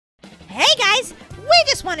Hey guys, we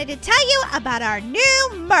just wanted to tell you about our new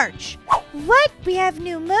merch. What? We have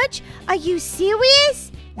new merch? Are you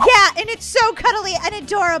serious? Yeah, and it's so cuddly and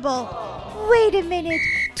adorable. Wait a minute.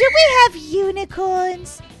 Do we have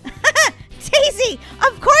unicorns? Daisy,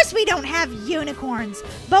 of course we don't have unicorns,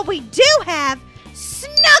 but we do have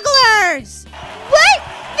snugglers. What?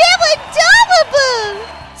 They're adorable.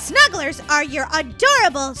 Snugglers are your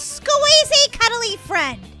adorable, squeezy, cuddly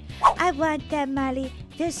friend. I want them, Molly.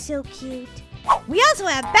 They're so cute. We also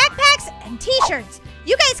have backpacks and t-shirts.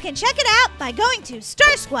 You guys can check it out by going to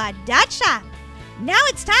starsquad.shop. Now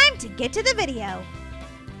it's time to get to the video.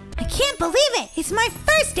 I can't believe it! It's my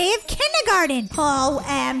first day of kindergarten!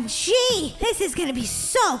 OMG! This is gonna be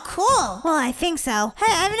so cool! Well, I think so. Hey,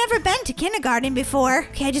 I've never been to kindergarten before.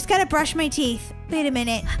 Okay, I just gotta brush my teeth. Wait a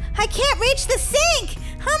minute. I can't reach the sink!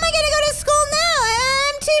 How am I gonna go to school now?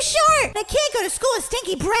 I'm too short! I can't go to school with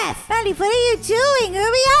stinky breath! Molly, what are you doing?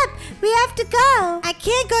 Hurry up! We have to go! I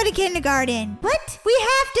can't go to kindergarten. What? We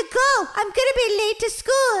have to go! I'm gonna be late to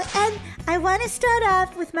school, and I want to start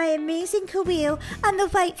off with my amazing career on the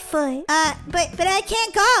right foot. But I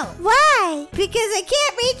can't go. Why? Because I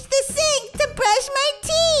can't reach the sink to brush my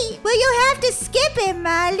teeth. Well, you have to skip it,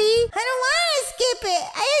 Molly. I don't want to skip it.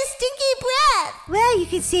 I have stinky breath. Well, you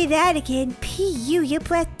can say that again. P.U., your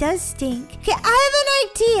breath does stink. Okay, I have an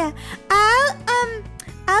idea.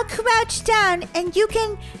 I'll crouch down and you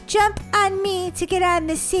can jump on me to get on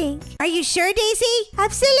the sink. Are you sure, Daisy?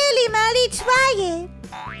 Absolutely, Molly. Try it.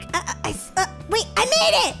 Wait, I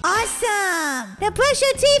made it! Awesome! Now brush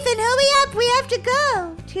your teeth and hurry up. We have to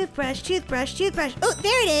go. Toothbrush, toothbrush, toothbrush. Oh,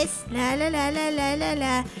 there it is. La la la la la la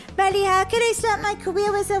la. Molly, how can I start my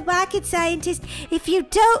career as a rocket scientist if you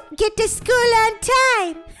don't get to school on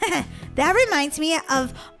time? That reminds me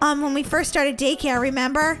of when we first started daycare,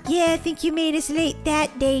 remember? Yeah, I think you made us late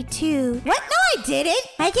that day too. What? No, I didn't.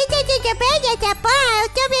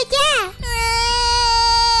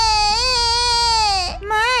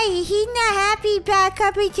 Molly, he's not happy about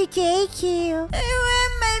coming to daycare. I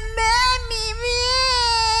want my mommy.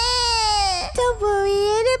 Don't worry,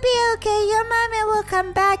 it'll be okay. Your mommy will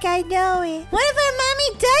come back, I know it. What if our mommy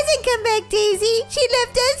doesn't come back, Daisy? She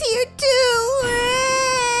left us here too.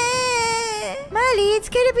 Molly, it's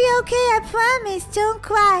gonna be okay, I promise. Don't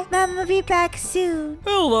cry. Mom will be back soon.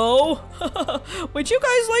 Hello. Would you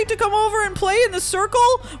guys like to come over and play in the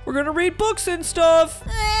circle? We're gonna read books and stuff.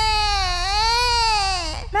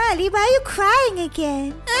 Molly, why are you crying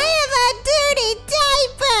again? I have a dirty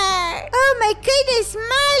diaper. Oh my goodness,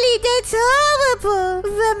 Molly, that's horrible.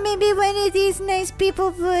 Well, maybe one of these nice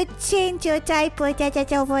people would change your diaper. I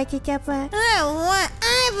want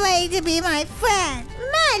everybody to be my friend.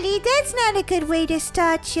 Molly, that's not a good way to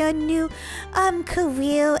start your new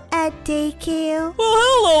career at daycare. Well,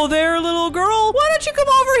 hello there, little girl. Why don't you come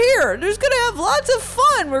over here? There's gonna have lots of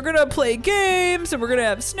fun. We're gonna play games and we're gonna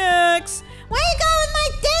have snacks. Where you going with my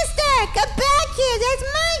sister? Come back here. That's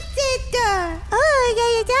my sister. Oh,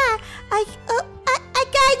 yeah. I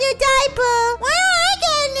got a new diaper. Why do I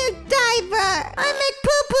get a new diaper? I make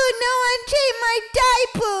poo-poo. No one changed my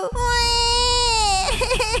diaper.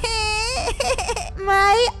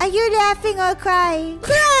 Molly, are you laughing or crying?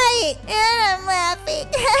 Crying. And I'm laughing.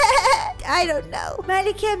 I don't know.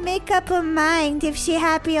 Molly can't make up her mind if she's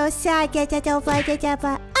happy or sad.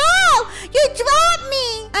 Oh, you dropped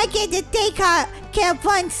me. I get the daycare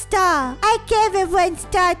 1 star. I gave it 1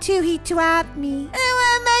 star too. He dropped me. I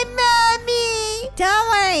want my mommy. Don't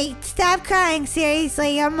worry. Stop crying.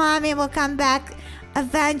 Seriously, your mommy will come back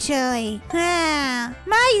eventually.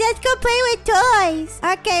 Molly, let's go play with toys.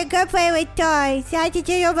 Okay, go play with toys. Ooh,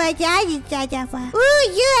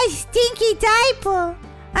 you have a stinky diaper.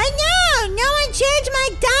 I know. No one changed my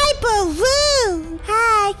diaper. Woo.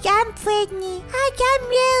 Hi, I'm Brittany. Hi, I'm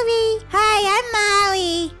Lily. Hi, I'm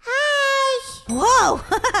Molly. Hi. Whoa.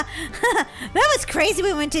 That was crazy.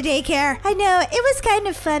 We went to daycare. I know. It was kind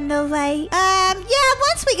of fun though, right? Yeah,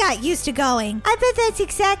 once we got used to going. I bet that's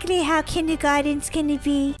exactly how kindergarten's gonna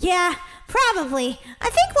be. Yeah, probably. I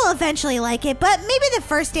think we'll eventually like it, but maybe the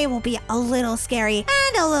first day will be a little scary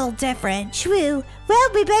and a little different. True. Well,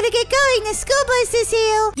 we better get going. The school bus is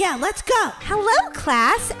here. Yeah, let's go. Hello,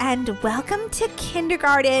 class, and welcome to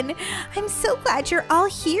kindergarten. I'm so glad you're all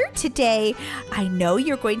here today. I know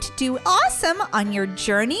you're going to do awesome on your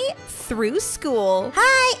journey through school.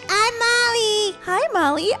 Hi, I'm Molly. Hi,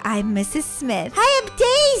 Molly. I'm Mrs. Smith. Hi, I'm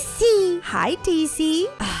Daisy. Hi, Daisy.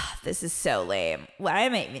 This is so lame. Why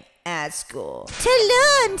am I even at school?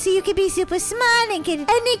 To learn so you can be super smart and get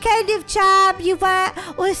any kind of job you want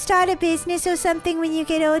or start a business or something when you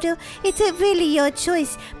get older. It's really your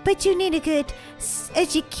choice, but you need a good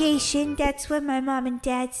education. That's what my mom and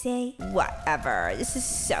dad say. Whatever. This is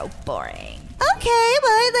so boring. Okay,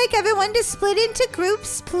 well, I'd like everyone to split into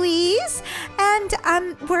groups, please. And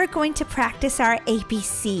we're going to practice our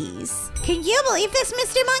ABCs. Can you believe this,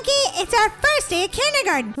 Mr. Monkey? It's our first day of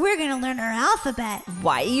kindergarten. We're gonna learn our alphabet.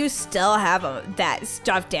 Why do you still have that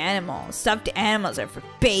stuffed animal? Stuffed animals are for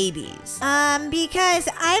babies. Because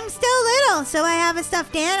I'm still little, so I have a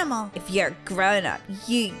stuffed animal. If you're grown up,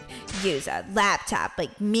 you use a laptop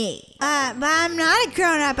like me. But I'm not a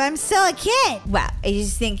grown up. I'm still a kid. Well, I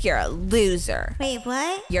just think you're a loser. Wait,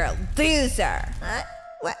 what? You're a loser.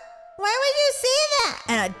 What? Why would you say that?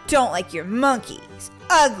 And I don't like your monkeys.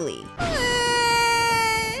 Ugly.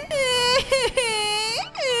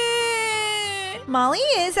 Molly,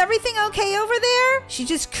 is everything okay over there? She's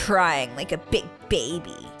just crying like a big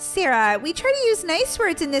baby. Sarah, we try to use nice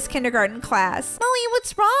words in this kindergarten class. Molly,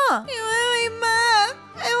 what's wrong? Mom,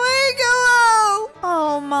 I want to go home.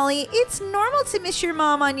 Oh, Molly, it's normal to miss your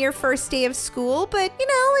mom on your first day of school, but you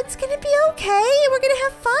know, it's gonna be okay. We're gonna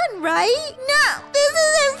have fun, right? No, this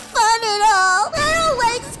isn't fun at all. I don't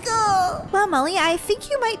like school. Well, Molly, I think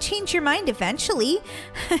you might change your mind eventually.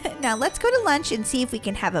 Now let's go to lunch and see if we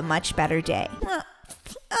can have a much better day.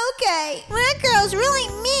 Okay, that girl's really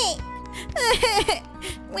mean.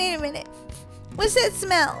 Wait a minute. What's that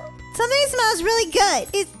smell? Something smells really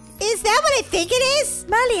good. Is that what I think it is?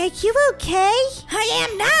 Molly, are you okay? I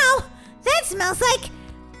am now. That smells like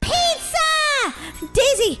pizza.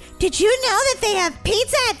 Daisy, did you know that they have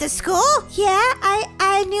pizza at the school? Yeah,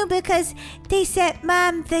 I knew because they sent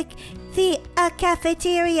Mom the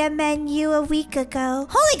cafeteria menu a week ago.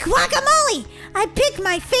 Holy guacamole! I picked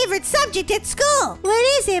my favorite subject at school.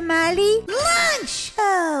 What is it, Molly? Lunch!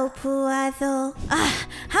 Oh, puado.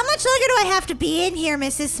 How much longer do I have to be in here,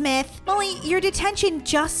 Mrs. Smith? Molly, your detention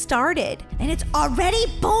just started. And it's already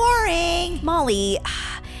boring. Molly,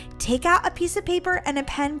 take out a piece of paper and a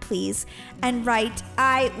pen, please, and write,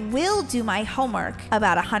 I will do my homework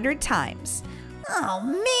about 100 times. Oh,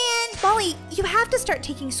 man. Molly, you have to start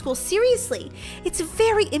taking school seriously. It's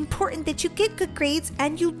very important that you get good grades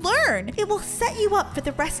and you learn. It will set you up for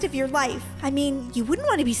the rest of your life. I mean, you wouldn't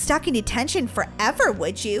want to be stuck in detention forever,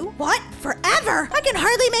 would you? What? Forever? I can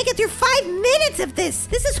hardly make it through 5 minutes of this.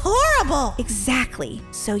 This is horrible. Exactly.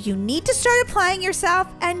 So you need to start applying yourself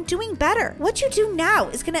and doing better. What you do now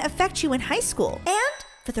is going to affect you in high school and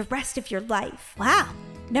for the rest of your life. Wow.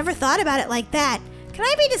 Never thought about it like that. Can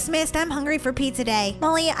I be dismissed? I'm hungry for pizza day.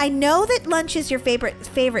 Molly, I know that lunch is your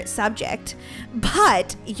favorite subject,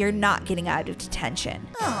 but you're not getting out of detention.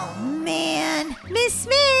 Oh, man. Miss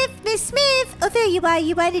Smith. Oh, there you are.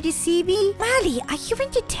 You wanted to see me? Molly, are you in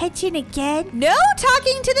detention again? No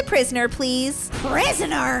talking to the prisoner, please.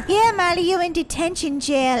 Prisoner? Yeah, Molly, you're in detention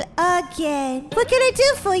jail again. What can I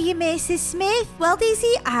do for you, Mrs. Smith? Well,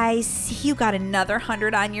 Daisy, I see you got another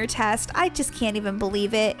 100 on your test. I just can't even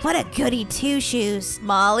believe it. What a goody two-shoes.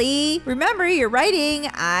 Molly, remember you're writing,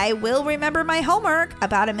 I will remember my homework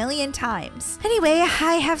about 1,000,000 times. Anyway,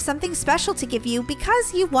 I have something special to give you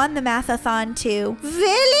because you won the mathathon too.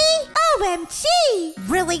 Really? OMG!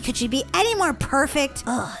 Really? Could you be any more perfect?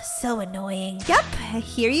 Ugh, so annoying. Yep,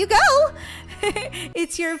 here you go.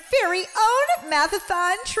 It's your very own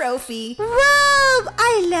mathathon trophy. Rob,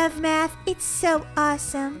 I love math. It's so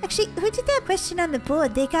awesome. Actually, who did that question on the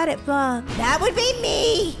board? They got it wrong. That would be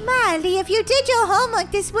me. Molly, if you did your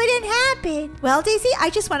homework, this wouldn't happen. Well, Daisy,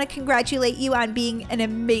 I just want to congratulate you on being an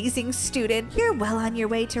amazing student. You're well on your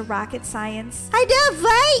way to rocket science. I know,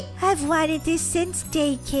 right? I've wanted this since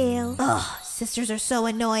daycare. Ugh, sisters are so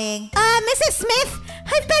annoying. Mrs. Smith,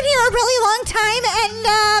 I've been here a really long time and,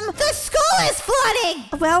 the school is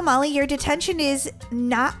flooding. Well, Molly, your detention is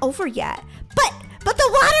not over yet. But the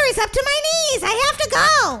water is up to my knees. I have to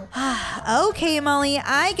go. Okay, Molly,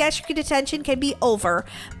 I guess your detention can be over.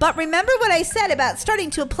 But remember what I said about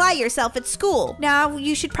starting to apply yourself at school. Now,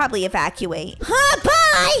 you should probably evacuate.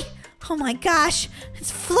 Bye! Oh my gosh,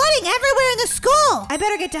 it's flooding everywhere in the school. I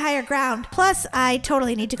better get to higher ground. Plus, I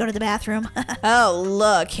totally need to go to the bathroom. Oh,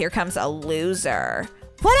 look, here comes a loser.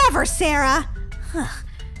 Whatever, Sarah.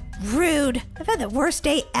 Rude. I've had the worst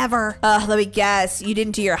day ever. Let me guess. You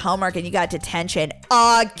didn't do your homework and you got detention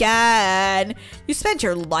again. You spent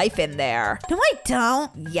your life in there. No, I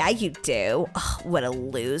don't. Yeah, you do. Ugh, what a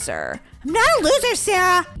loser. I'm not a loser,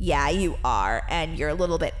 Sarah. Yeah, you are. And you're a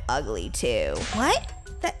little bit ugly, too. What?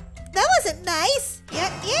 That wasn't nice.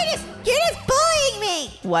 You're just bullying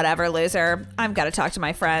me. Whatever, loser. I've got to talk to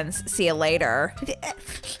my friends. See you later. Yeah,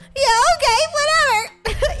 okay, whatever.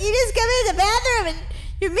 You just come into the bathroom and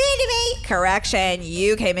you're mean to me. Correction,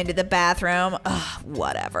 you came into the bathroom. Ugh,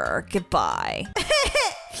 whatever. Goodbye.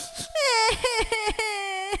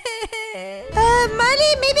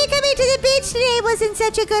 Marley, maybe coming to the beach today wasn't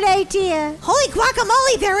such a good idea. Holy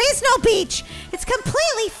guacamole, there is no beach. It's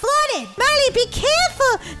completely flooded. Marley, be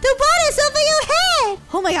careful. The water's over your head.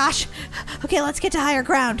 Oh my gosh. Okay, let's get to higher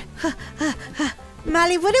ground.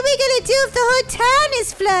 Molly, what are we gonna do if the whole town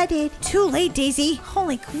is flooded? Too late, Daisy.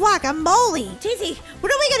 Holy guacamole. Daisy,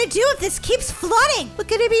 what are we gonna do if this keeps flooding? We're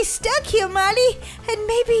gonna be stuck here, Molly. And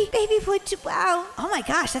maybe wow. Oh my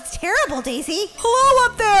gosh, that's terrible, Daisy.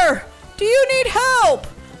 Hello up there. Do you need help?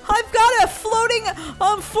 I've got a floating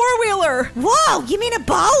four-wheeler. Whoa, you mean a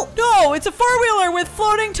boat? No, it's a four-wheeler with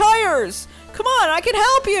floating tires. Come on, I can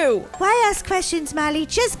help you. Why ask questions, Molly?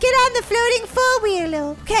 Just get on the floating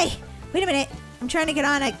four-wheeler. Okay, wait a minute. I'm trying to get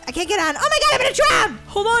on. I can't get on. Oh my god, I'm gonna drown!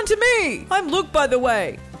 Hold on to me. I'm Luke, by the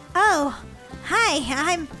way. Oh,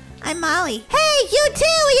 hi. I'm Molly. Hey, you too.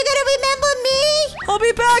 You gonna remember me? I'll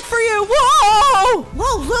be back for you. Whoa!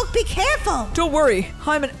 Whoa, Luke, be careful. Don't worry.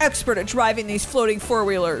 I'm an expert at driving these floating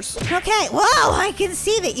four-wheelers. Okay, whoa, I can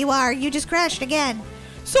see that you are. You just crashed again.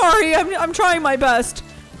 Sorry, I'm trying my best.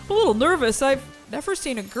 I'm a little nervous. I've never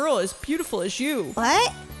seen a girl as beautiful as you.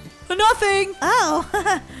 What? Nothing.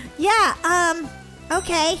 Oh, yeah,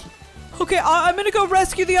 okay. Okay, I'm gonna go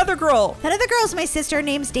rescue the other girl. That other girl's my sister.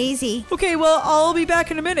 Name's Daisy. Okay, well, I'll be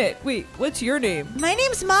back in a minute. Wait, what's your name? My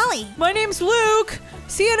name's Molly. My name's Luke.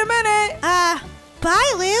 See you in a minute.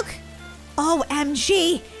 Bye, Luke.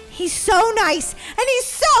 OMG. He's so nice, and he's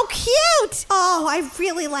so cute. Oh, I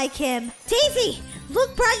really like him. Daisy,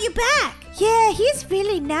 Luke brought you back. Yeah, he's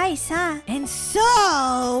really nice, huh? And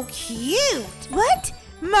so cute. What?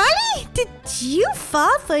 Molly, did you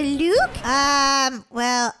fall for Luke? You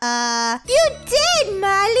did,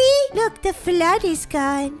 Molly. Look, the flood is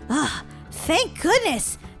gone. Ah, thank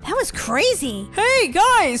goodness. That was crazy. Hey,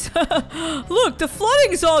 guys. Look, the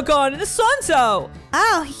flooding's all gone and the sun's out.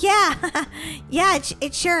 Oh, yeah. Yeah,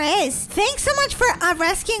 it sure is. Thanks so much for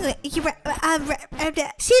rescuing. She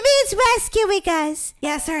means rescuing us.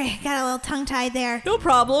 Yeah, sorry. Got a little tongue-tied there. No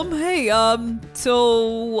problem. Hey,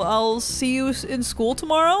 so I'll see you in school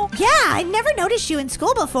tomorrow? Yeah, I never noticed you in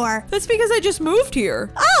school before. That's because I just moved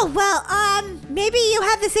here. Oh, well, maybe you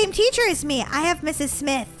have the same teacher as me. I have Mrs.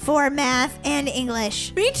 Smith for math and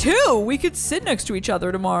English. Me too. We could sit next to each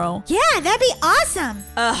other tomorrow. Yeah, that'd be awesome.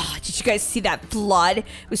 Ugh, did you guys see that flood? It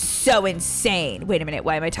was so insane. Wait a minute,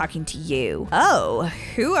 why am I talking to you? Oh,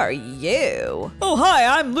 who are you? Oh,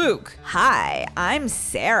 hi, I'm Luke. Hi, I'm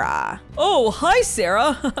Sarah. Oh, hi,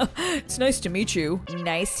 Sarah. It's nice to meet you.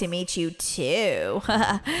 Nice to meet you too.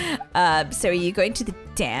 So are you going to the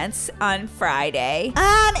dance on Friday?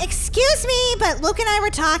 Excuse me, but Luke and I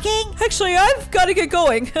were talking. Actually, I've got to get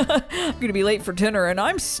going. I'm gonna be late for dinner and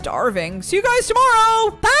I'm starving. See you guys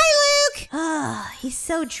tomorrow. Bye, Luke. Ah, he's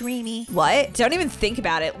so dreamy. What? Don't even think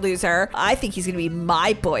about it, loser. I think he's gonna be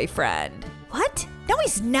my boyfriend. What? No,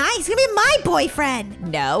 he's not. He's gonna be my boyfriend.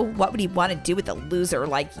 No? What would he want to do with a loser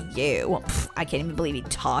like you? Pff, I can't even believe he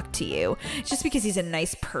talked to you. Just because he's a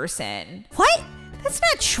nice person. What? That's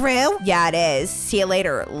not true. Yeah, it is. See you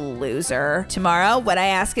later, loser. Tomorrow, when I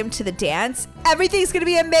ask him to the dance, everything's gonna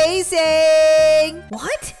be amazing.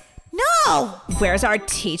 What? No! Where's our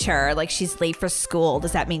teacher? Like, she's late for school.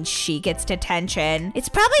 Does that mean she gets detention? It's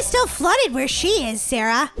probably still flooded where she is,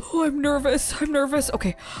 Sarah. Oh, I'm nervous.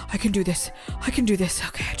 Okay, I can do this.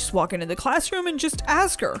 Okay, I just walk into the classroom and just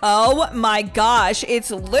ask her. Oh my gosh, it's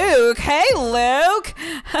Luke. Hey, Luke.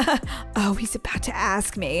 Oh, he's about to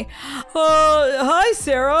ask me. Hi,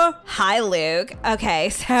 Sarah. Hi, Luke. Okay,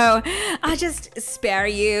 so I'll just spare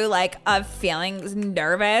you like of feeling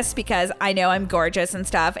nervous because I know I'm gorgeous and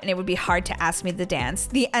stuff, and it would be hard to ask me to dance.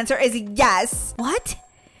 The answer is yes. What?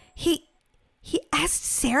 He asked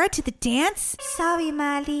Sarah to the dance? Sorry,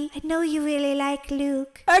 Molly. I know you really like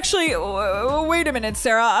Luke. Actually, wait a minute,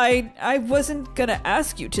 Sarah. I wasn't gonna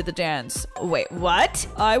ask you to the dance. Wait, what?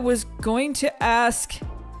 I was going to ask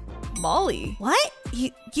Molly. What?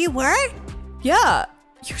 You were? Yeah.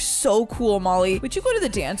 You're so cool, Molly. Would you go to the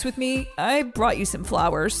dance with me? I brought you some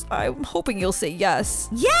flowers. I'm hoping you'll say yes.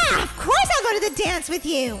 Yeah, of course I'll go to the dance with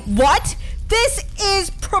you. What? This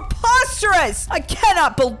is preposterous! I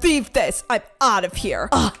cannot believe this. I'm out of here.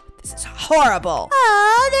 Ugh, this is horrible.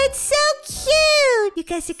 Oh, that's so cute. You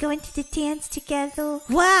guys are going to the dance together.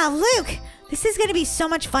 Wow, Luke. This is gonna be so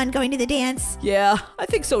much fun going to the dance. Yeah, I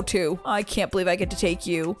think so too. I can't believe I get to take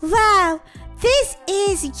you. Wow. This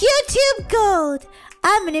is YouTube Gold.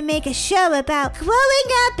 I'm gonna make a show about growing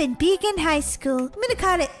up in Beacon High School. I'm gonna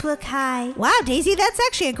call it Brook High. Wow, Daisy, that's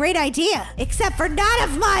actually a great idea. Except for not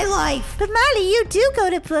of my life. But Molly, you do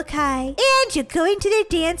go to Brook High. And you're going to the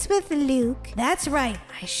dance with Luke. That's right,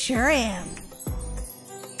 I sure am.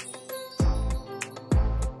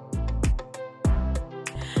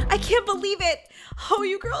 I can't believe it. Oh,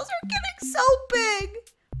 you girls are getting so big.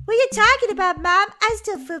 What are you talking about, Mom? I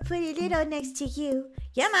still feel pretty little next to you.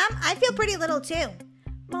 Yeah, Mom, I feel pretty little too.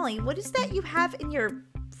 Molly, what is that you have in your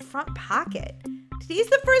front pocket? Today's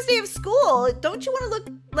the first day of school. Don't you want to look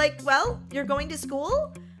like, well, you're going to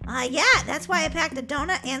school? Yeah, that's why I packed a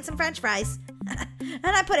donut and some french fries. And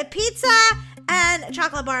I put a pizza and a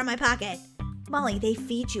chocolate bar in my pocket. Molly, they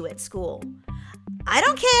feed you at school. I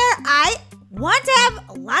don't care. I want to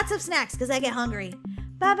have lots of snacks because I get hungry.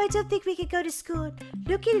 Mom, I don't think we could go to school.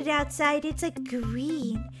 Look at it outside. It's like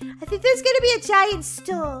green. I think there's going to be a giant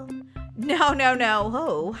storm. No.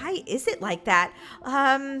 Oh, why is it like that?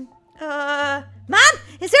 Mom, is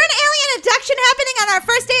there an alien abduction happening on our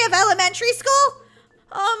first day of elementary school?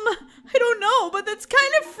 I don't know, but that's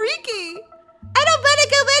kind of freaky. I don't want to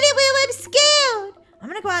go anywhere. I'm scared. I'm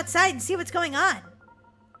going to go outside and see what's going on.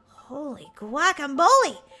 Holy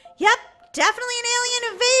guacamole. Yep, definitely an alien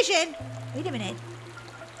invasion. Wait a minute.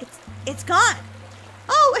 It's gone.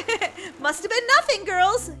 Oh, must have been nothing,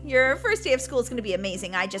 girls. Your first day of school is going to be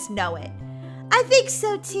amazing. I just know it. I think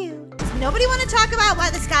so, too. Does nobody want to talk about why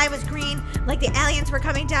the sky was green, like the aliens were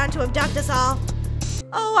coming down to abduct us all?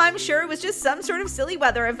 Oh, I'm sure it was just some sort of silly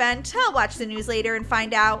weather event. I'll watch the news later and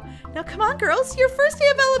find out. Now, come on, girls. Your first day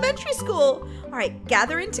of elementary school. All right,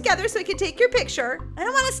 gather in together so I can take your picture. I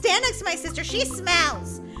don't want to stand next to my sister. She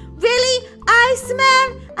smells. Really? I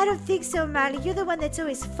smell? I don't think so, Molly. You're the one that's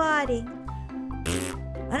always farting.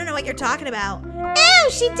 I don't know what you're talking about.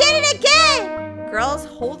 Ew, she did it again! Girls,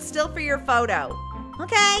 hold still for your photo.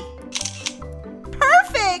 Okay.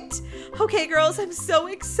 Perfect! Okay, girls, I'm so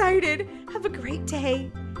excited. Have a great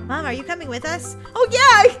day. Mom, are you coming with us? Oh yeah,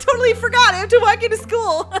 I totally forgot. I have to walk into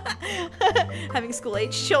school. Having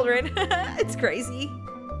school-age children. It's crazy.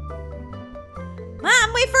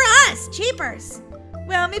 Mom, wait for us. Cheapers.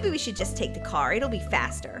 Well, maybe we should just take the car. It'll be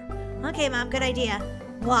faster. Okay, Mom, good idea.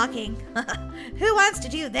 Walking. Who wants to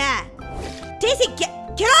do that? Daisy, get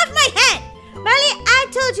off my head! Molly, I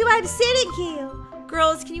told you I'm sitting here.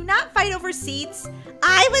 Girls, can you not fight over seats?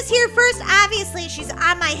 I was here first, obviously. She's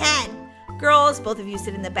on my head. Girls, both of you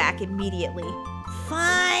sit in the back immediately.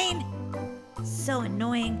 Fine. So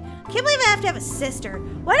annoying. Can't believe I have to have a sister.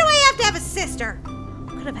 Why do I have to have a sister?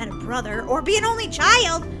 Could have had a brother or be an only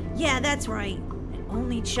child. Yeah, that's right. An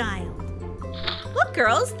only child. Look,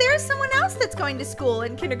 girls, there's someone else that's going to school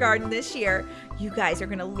in kindergarten this year. You guys are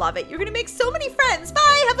going to love it. You're going to make so many friends.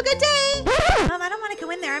 Bye. Have a good day. Mom, I don't want to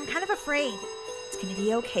go in there. I'm kind of afraid. It's going to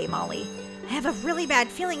be okay, Molly. I have a really bad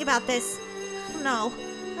feeling about this. I don't know.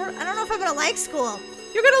 I don't know if I'm going to like school.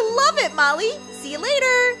 You're going to love it, Molly. See you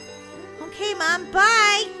later. Okay, Mom.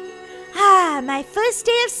 Bye. Ah, my first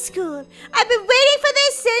day of school. I've been waiting for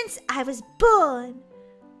this since I was born.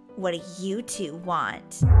 What do you two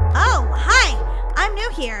want? Oh, hi. I'm new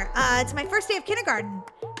here. It's my first day of kindergarten.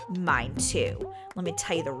 Mine too. Let me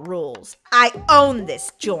tell you the rules. I own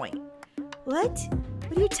this joint. What?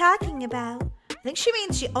 What are you talking about? I think she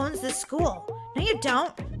means she owns this school. No, you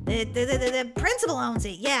don't. The principal owns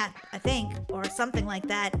it. Yeah, I think. Or something like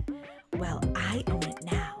that. Well, I own it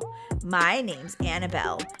now. My name's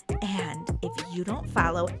Annabelle. And if you don't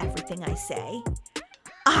follow everything I say,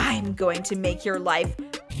 I'm going to make your life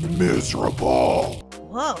miserable.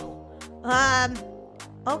 Whoa.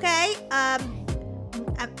 Okay.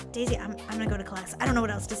 Daisy, I'm gonna go to class. I don't know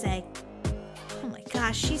what else to say. Oh my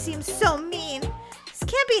gosh, she seems so mean. This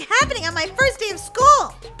can't be happening on my first day of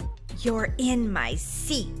school. You're in my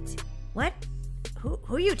seat. What? Who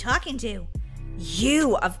are you talking to?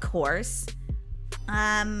 You, of course.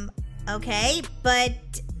 Okay,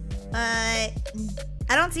 but, I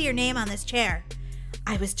don't see your name on this chair.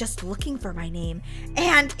 I was just looking for my name,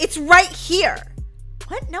 and it's right here.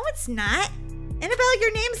 What? No, it's not. Annabelle,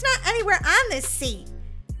 your name's not anywhere on this seat.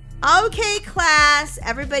 Okay, class,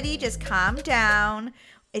 everybody just calm down.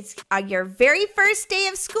 It's your very first day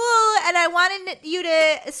of school, and I wanted you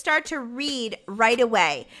to start to read right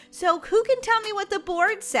away. So who can tell me what the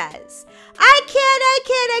board says? I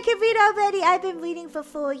can read already. I've been reading for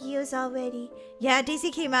 4 years already. Yeah, Daisy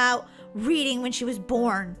came out reading when she was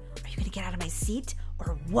born. Are you gonna get out of my seat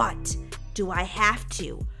or what? Do I have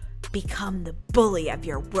to become the bully of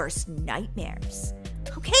your worst nightmares?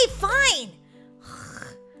 Okay, fine.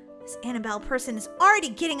 This Annabelle person is already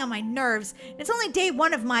getting on my nerves. It's only day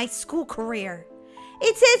 1 of my school career.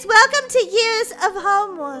 It says welcome to years of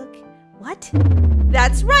homework. What?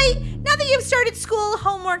 That's right. Now that you've started school,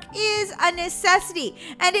 homework is a necessity,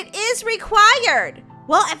 and it is required.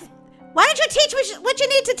 Well, why don't you teach what you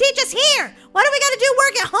need to teach us here? Why do we got to do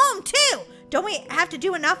work at home, too? Don't we have to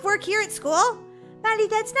do enough work here at school? Molly,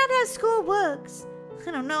 that's not how school works.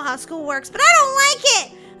 I don't know how school works, but I don't like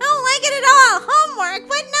it. I don't like it at all. Homework,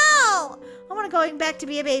 but no. I want to go back to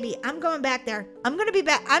be a baby. I'm going back there. I'm going to be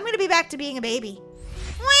back to being a baby.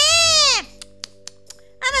 Wah!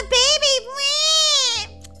 I'm a baby. Wah!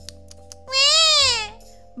 Wah!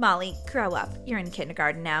 Molly, grow up. You're in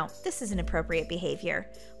kindergarten now. This is inappropriate behavior.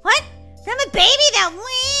 What? I'm a baby now.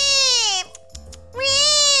 Wah!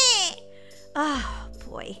 Wah! Oh,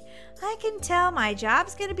 boy. I can tell my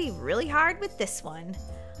job's going to be really hard with this one.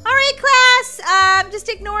 All right, class. Just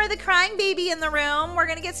ignore the crying baby in the room. We're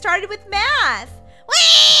going to get started with math.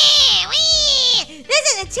 Wah! Wah! This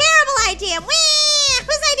is a terrible idea. Wah!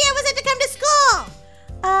 Whose idea was it to come to school?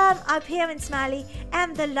 Our parents, Molly,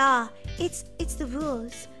 and the law. It's the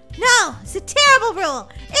rules. No, it's a terrible rule.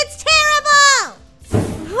 It's terrible.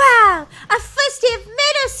 Wow, our first day of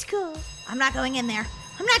middle school. I'm not going in there.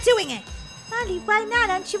 I'm not doing it. Molly, why not?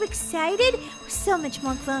 Aren't you excited? We're so much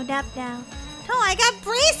more grown up now. No, I got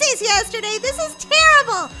braces yesterday. This is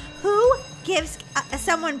terrible. Who gives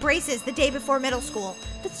someone braces the day before middle school?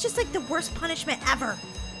 That's just like the worst punishment ever.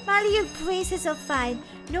 Molly, your braces are fine.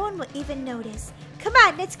 No one will even notice. Come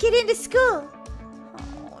on, let's get into school.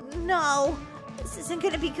 Oh, no. This isn't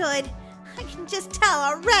going to be good. I can just tell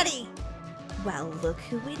already. Well, look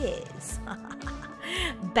who it is.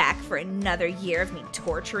 Back for another year of me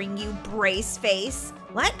torturing you, brace face.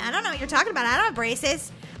 What? I don't know what you're talking about. I don't have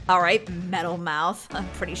braces. All right, metal mouth. I'm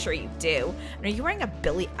pretty sure you do. And are you wearing a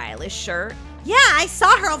Billie Eilish shirt? Yeah, I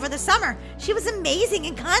saw her over the summer. She was amazing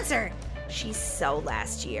in concert. She's so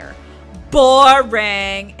last year.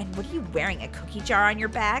 Boring. And what are you wearing, a cookie jar on your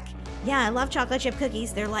back? Yeah, I love chocolate chip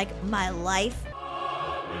cookies. They're like my life.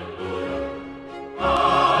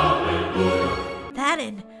 That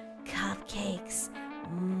and cupcakes.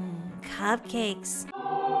 Cupcakes.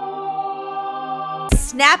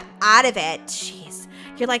 Snap out of it. Jeez,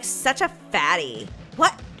 you're like such a fatty.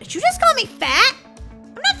 What? Did you just call me fat?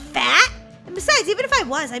 I'm not fat. And besides, even if I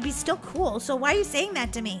was, I'd be still cool. So why are you saying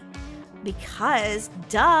that to me? Because,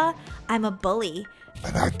 duh, I'm a bully.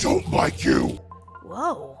 And I don't like you.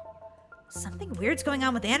 Whoa. Something weird's going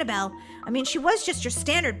on with Annabelle. I mean, she was just your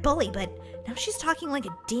standard bully, but now she's talking like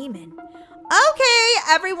a demon. Okay,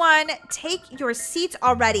 everyone, take your seats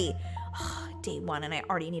already. Day 1 and I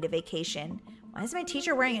already need a vacation. Why is my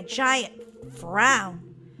teacher wearing a giant frown?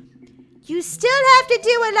 You still have to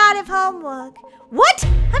do a lot of homework. What?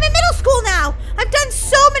 I'm in middle school now. I've done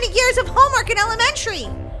so many years of homework in elementary.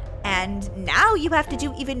 And now you have to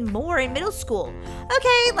do even more in middle school.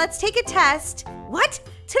 Okay, let's take a test. What?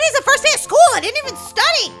 Today's the first day of school. I didn't even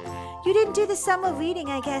study. You didn't do the summer reading,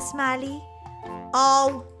 I guess, Molly.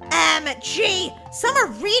 OMG. Summer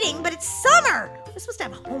reading, but it's summer. We're supposed to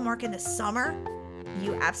have homework in the summer.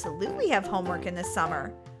 You absolutely have homework in the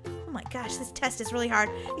summer. Oh my gosh, this test is really hard.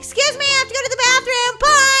 Excuse me, I have to go to the bathroom.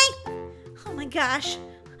 Bye. Oh my gosh.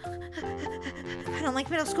 I don't like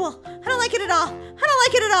middle school. I don't like it at all. I don't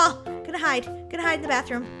like it at all. Gonna hide in the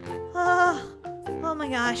bathroom. Oh my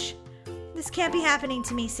gosh. This can't be happening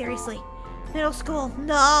to me, seriously. Middle school,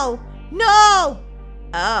 no.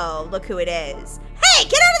 Oh, look who it is. Hey,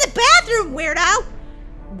 get out of the bathroom, weirdo.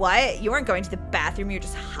 What? You weren't going to the bathroom, you're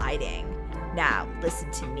just hiding. Now,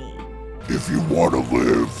 listen to me. If you want to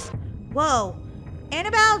live. Whoa.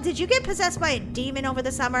 Annabelle, did you get possessed by a demon over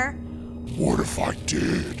the summer? What if I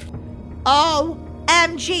did?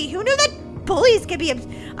 OMG, who knew that bullies could be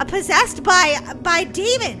possessed by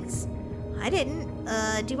demons? I didn't.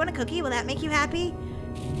 Do you want a cookie? Will that make you happy?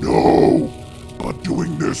 No, but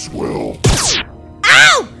doing this will.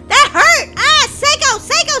 Ow! That hurt! Ah, psycho!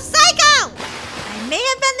 I may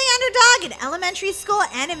have been the underdog in elementary school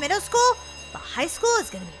and in middle school, but high school is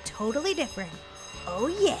going to be totally different. Oh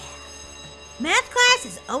yeah. Math class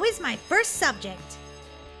is always my first subject.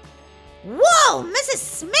 Whoa, Mrs.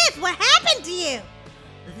 Smith, what happened to you?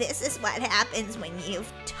 This is what happens when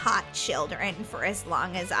you've taught children for as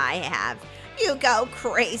long as I have. You go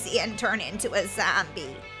crazy and turn into a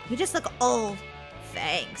zombie. You just look old.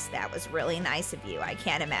 Thanks, that was really nice of you. I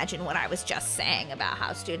can't imagine what I was just saying about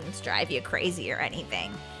how students drive you crazy or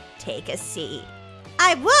anything. Take a seat.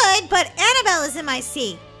 I would, but Annabelle is in my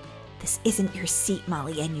seat. This isn't your seat,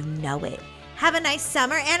 Molly, and you know it. Have a nice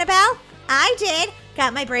summer, Annabelle. I did.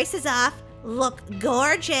 Got my braces off. Look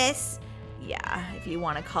gorgeous. Yeah, if you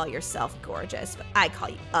want to call yourself gorgeous, but I call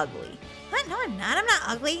you ugly. What? No, I'm not. I'm not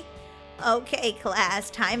ugly. Okay, class,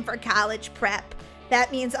 time for college prep.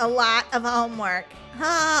 That means a lot of homework.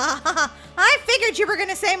 I figured you were going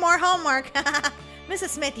to say more homework. Mrs.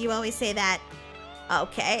 Smith, you always say that.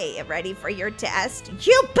 Okay, ready for your test?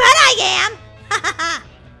 You bet I am!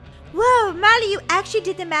 Whoa, Molly, you actually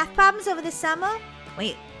did the math problems over the summer?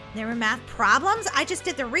 Wait, there were math problems? I just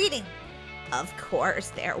did the reading. Of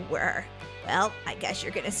course there were. Well, I guess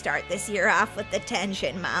you're gonna start this year off with the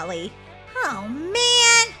tension, Molly. Oh,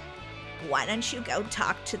 man. Why don't you go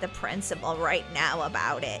talk to the principal right now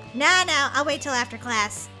about it? No, I'll wait till after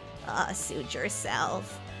class. Suit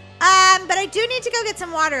yourself. But I do need to go get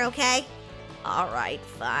some water, okay? All right,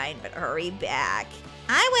 fine, but hurry back.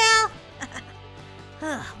 I will.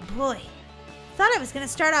 Oh, boy. Thought I was going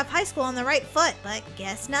to start off high school on the right foot, but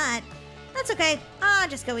guess not. That's okay. I'll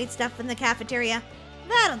just go eat stuff in the cafeteria.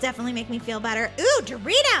 That'll definitely make me feel better. Ooh,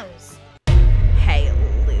 Doritos! Hey,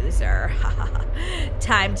 loser.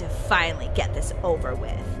 Time to finally get this over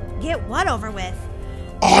with. Get what over with?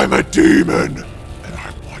 I'm a demon, and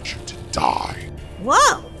I want you to die.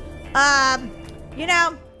 Whoa! You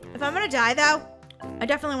know, if I'm gonna die, though, I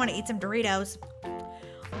definitely want to eat some Doritos.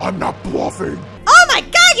 I'm not bluffing. Oh my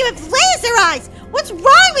god, you have laser eyes! What's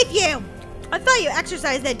wrong with you? I thought you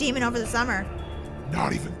exercised that demon over the summer.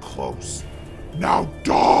 Not even close. Now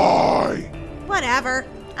die! Whatever.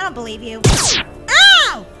 I don't believe you.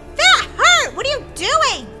 Ow! That hurt! What are you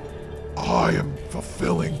doing? I am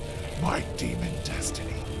fulfilling my demon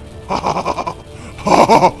destiny. I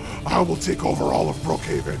will take over all of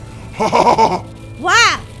Brookhaven.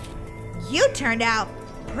 Wow! You turned out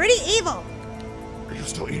pretty evil. Are you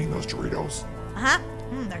still eating those Doritos? Uh-huh.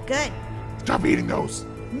 They're good. Stop eating those.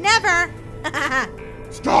 Never.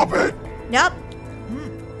 Stop it. Nope.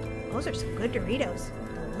 Those are some good Doritos.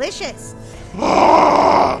 Delicious. Ah!